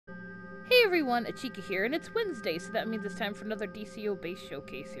everyone, Achikah here, and it's Wednesday, so that means it's time for another DCUO base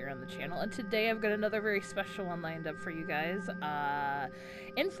showcase here on the channel. And today I've got another very special one lined up for you guys.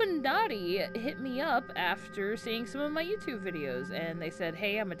 Infanati hit me up after seeing some of my YouTube videos, and they said,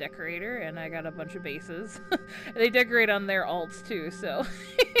 hey, I'm a decorator, and I got a bunch of bases. They decorate on their alts too, so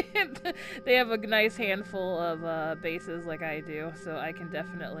they have a nice handful of bases like I do, so I can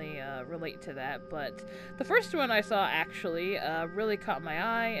definitely relate to that. But the first one I saw actually really caught my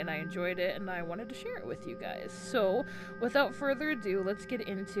eye, and I enjoyed it, and I wanted to share it with you guys. So, without further ado, let's get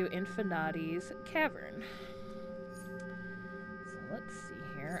into Infanati's Cavern. So let's see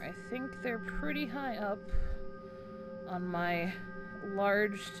here. I think they're pretty high up on my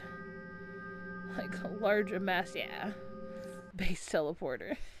large amass, yeah, base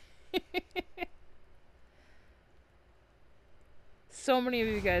teleporter. So many of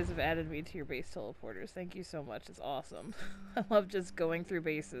you guys have added me to your base teleporters. Thank you so much. It's awesome. I love just going through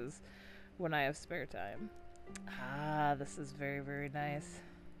bases when I have spare time. Ah, this is very, very nice.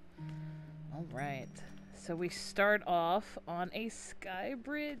 Alright. So we start off on a sky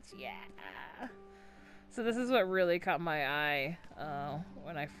bridge. Yeah! So this is what really caught my eye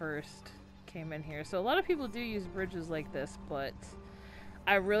when I first came in here. So a lot of people do use bridges like this, but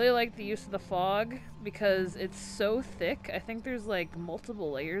I really like the use of the fog because it's so thick. I think there's like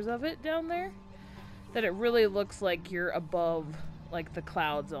multiple layers of it down there that it really looks like you're above like the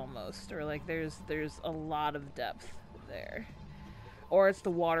clouds almost, or like there's a lot of depth there. Or it's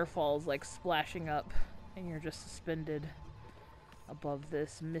the waterfalls like splashing up and you're just suspended above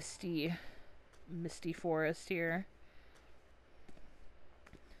this misty forest here.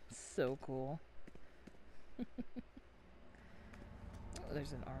 So cool.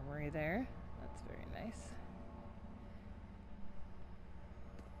 There's an armory there. That's very nice.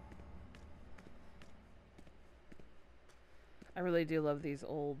 I really do love these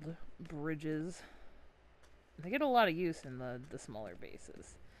old bridges. They get a lot of use in the smaller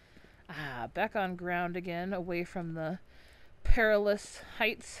bases. Ah, back on ground again, away from the perilous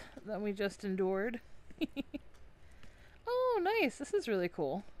heights that we just endured. Oh, nice. This is really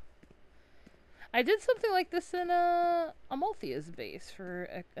cool. I did something like this in Amalthea's base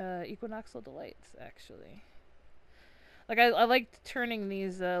for Equinoxial Delights, actually. Like, I liked turning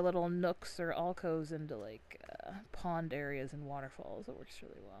these little nooks or alcoves into, like, pond areas and waterfalls. It works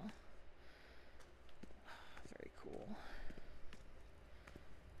really well. Very cool.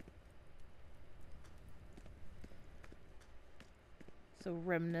 So,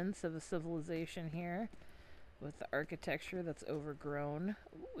 remnants of a civilization here, with the architecture that's overgrown.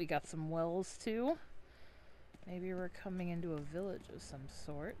 Ooh, we got some wells too. Maybe we're coming into a village of some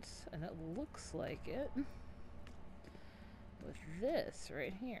sorts, and it looks like it with this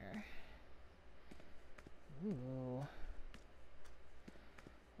right here. Ooh.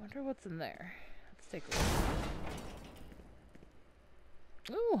 Wonder what's in there. Let's take a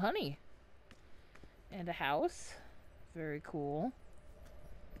look. Ooh, honey. And a house. Very cool.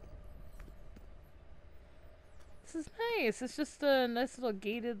 This is nice. It's just a nice little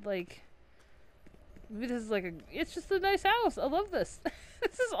gated, like, maybe this is like a, it's just a nice house. I love this.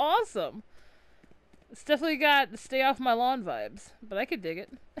 This is awesome. It's definitely got stay off my lawn vibes, but I could dig it.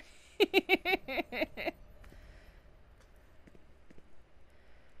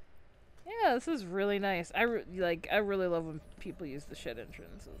 Yeah, this is really nice. I really love when people use the shed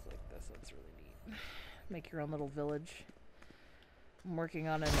entrances like this. That's really neat. Make your own little village. I'm working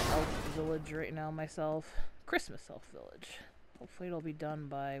on an elf village right now myself. Christmas elf village. Hopefully it'll be done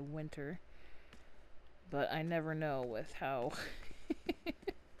by winter. But I never know with how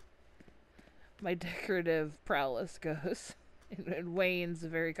my decorative prowess goes. It wanes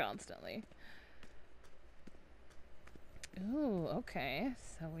very constantly. Ooh, okay.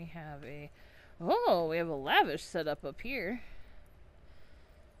 So we have we have a lavish setup up here.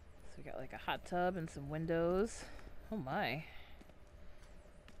 So we got like a hot tub and some windows. Oh my.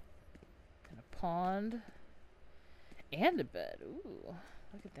 And a pond. And a bed. Ooh,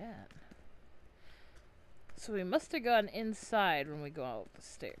 look at that. So we must have gone inside when we go out the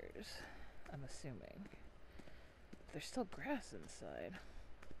stairs, I'm assuming. There's still grass inside.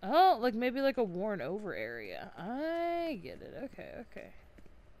 Oh, like maybe like a worn over area. I get it. Okay, okay.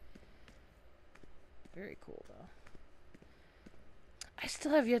 Very cool though. I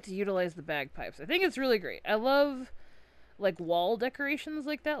still have yet to utilize the bagpipes. I think it's really great. I love like wall decorations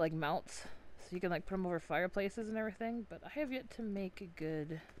like that, like mounts. So you can like put them over fireplaces and everything, but I have yet to make a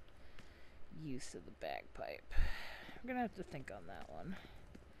good use of the bagpipe. I'm gonna have to think on that one.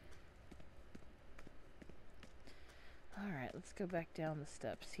 Alright, let's go back down the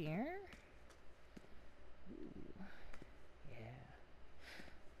steps here. Ooh. Yeah.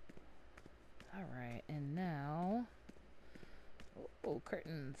 Oh,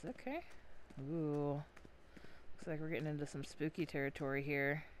 curtains. Okay. Ooh. Looks like we're getting into some spooky territory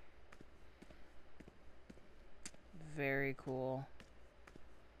here. Very cool.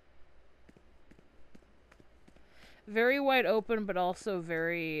 Very wide open, but also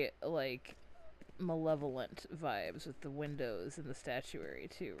very, like, malevolent vibes with the windows and the statuary,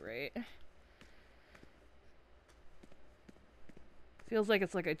 too, right? Feels like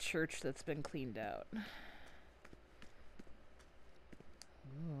it's like a church that's been cleaned out.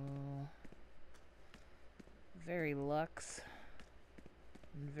 Ooh. Very luxe.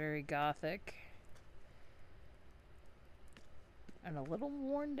 And very gothic. And a little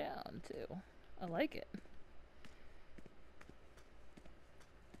worn down, too. I like it.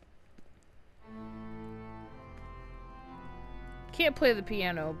 Can't play the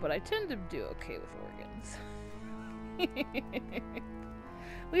piano, but I tend to do okay with organs.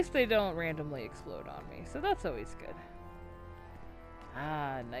 At least they don't randomly explode on me, so that's always good.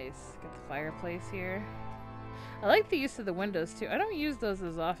 Ah, nice. Got the fireplace here. I like the use of the windows, too. I don't use those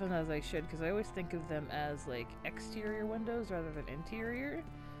as often as I should, because I always think of them as, like, exterior windows rather than interior.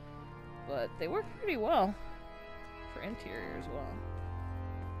 But they work pretty well for interior as well.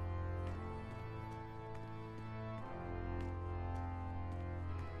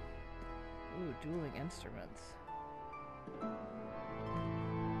 Ooh, dueling instruments. I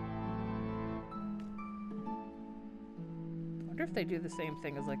wonder if they do the same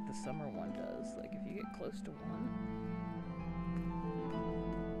thing as, like, the summer one does. Like, if you get close to one.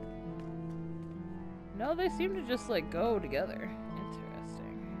 No, they seem to just, like, go together.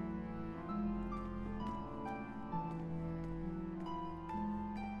 Interesting.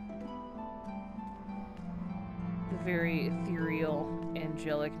 The very ethereal,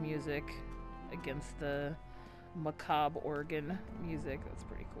 angelic music against the macabre organ music. That's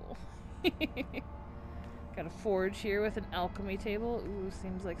pretty cool. Got a forge here with an alchemy table. Ooh,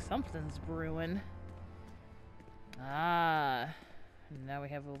 seems like something's brewing. Ah, now we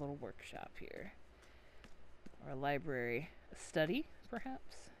have a little workshop here. Or a library. A study,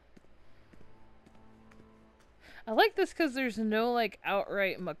 perhaps? I like this because there's no, like,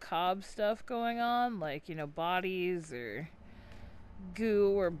 outright macabre stuff going on. Like, you know, bodies or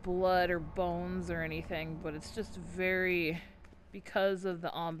goo or blood or bones or anything. But it's just very... because of the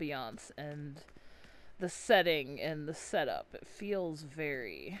ambiance and the setting and the setup. It feels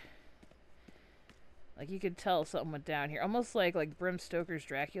very... like, you could tell something went down here. Almost like Bram Stoker's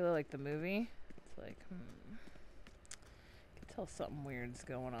Dracula, like the movie. It's like, you can tell something weird's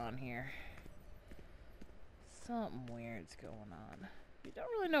going on here. Something weird's going on. You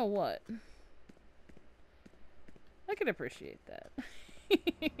don't really know what. I can appreciate that.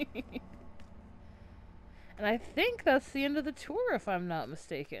 And I think that's the end of the tour, if I'm not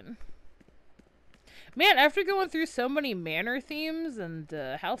mistaken. Man, after going through so many manor themes and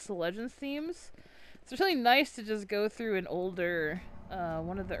House of Legends themes, it's really nice to just go through an older,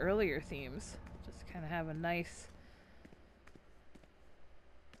 one of the earlier themes. Just kind of have a nice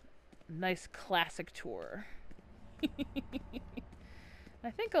classic tour.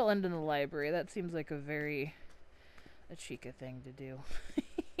 I think I'll end in the library. That seems like a very Achikah thing to do.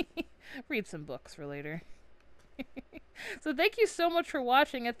 Read some books for later. So thank you so much for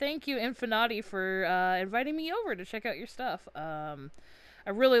watching, and thank you, Infanati, for inviting me over to check out your stuff. I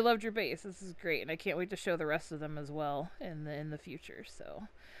really loved your base. This is great, and I can't wait to show the rest of them as well in the future. So,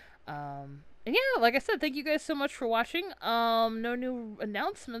 and yeah, like I said, thank you guys so much for watching. No new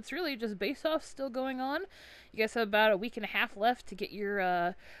announcements, really, just base off still going on. You guys have about a week and a half left to get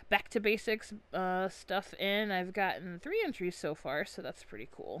your back to basics stuff in. I've gotten 3 entries so far, so that's pretty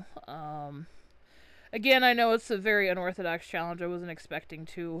cool. Again, I know it's a very unorthodox challenge. I wasn't expecting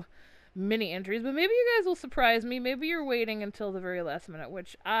too many entries, but maybe you guys will surprise me. Maybe you're waiting until the very last minute,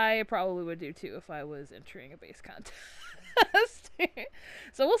 which I probably would do too if I was entering a base contest.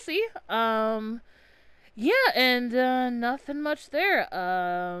 So we'll see. Yeah, and nothing much there.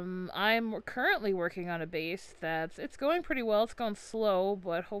 I'm currently working on a base it's going pretty well. It's going slow,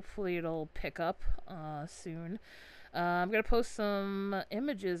 but hopefully it'll pick up soon. I'm going to post some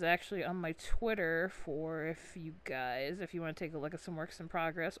images actually on my Twitter if you want to take a look at some works in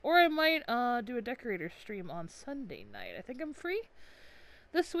progress. Or I might do a decorator stream on Sunday night. I think I'm free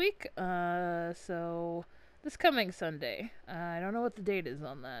this week. So this coming Sunday. I don't know what the date is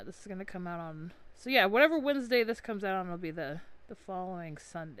on that. This is going to come out on... So yeah, whatever Wednesday this comes out on will be the following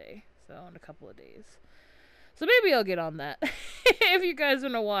Sunday. So in a couple of days. So maybe I'll get on that. If you guys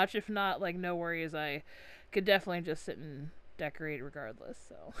want to watch. If not, like, no worries. I could definitely just sit and decorate regardless.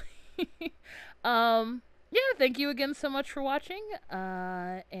 So, yeah, thank you again so much for watching.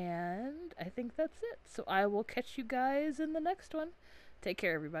 And I think that's it. So I will catch you guys in the next one. Take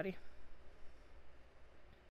care, everybody.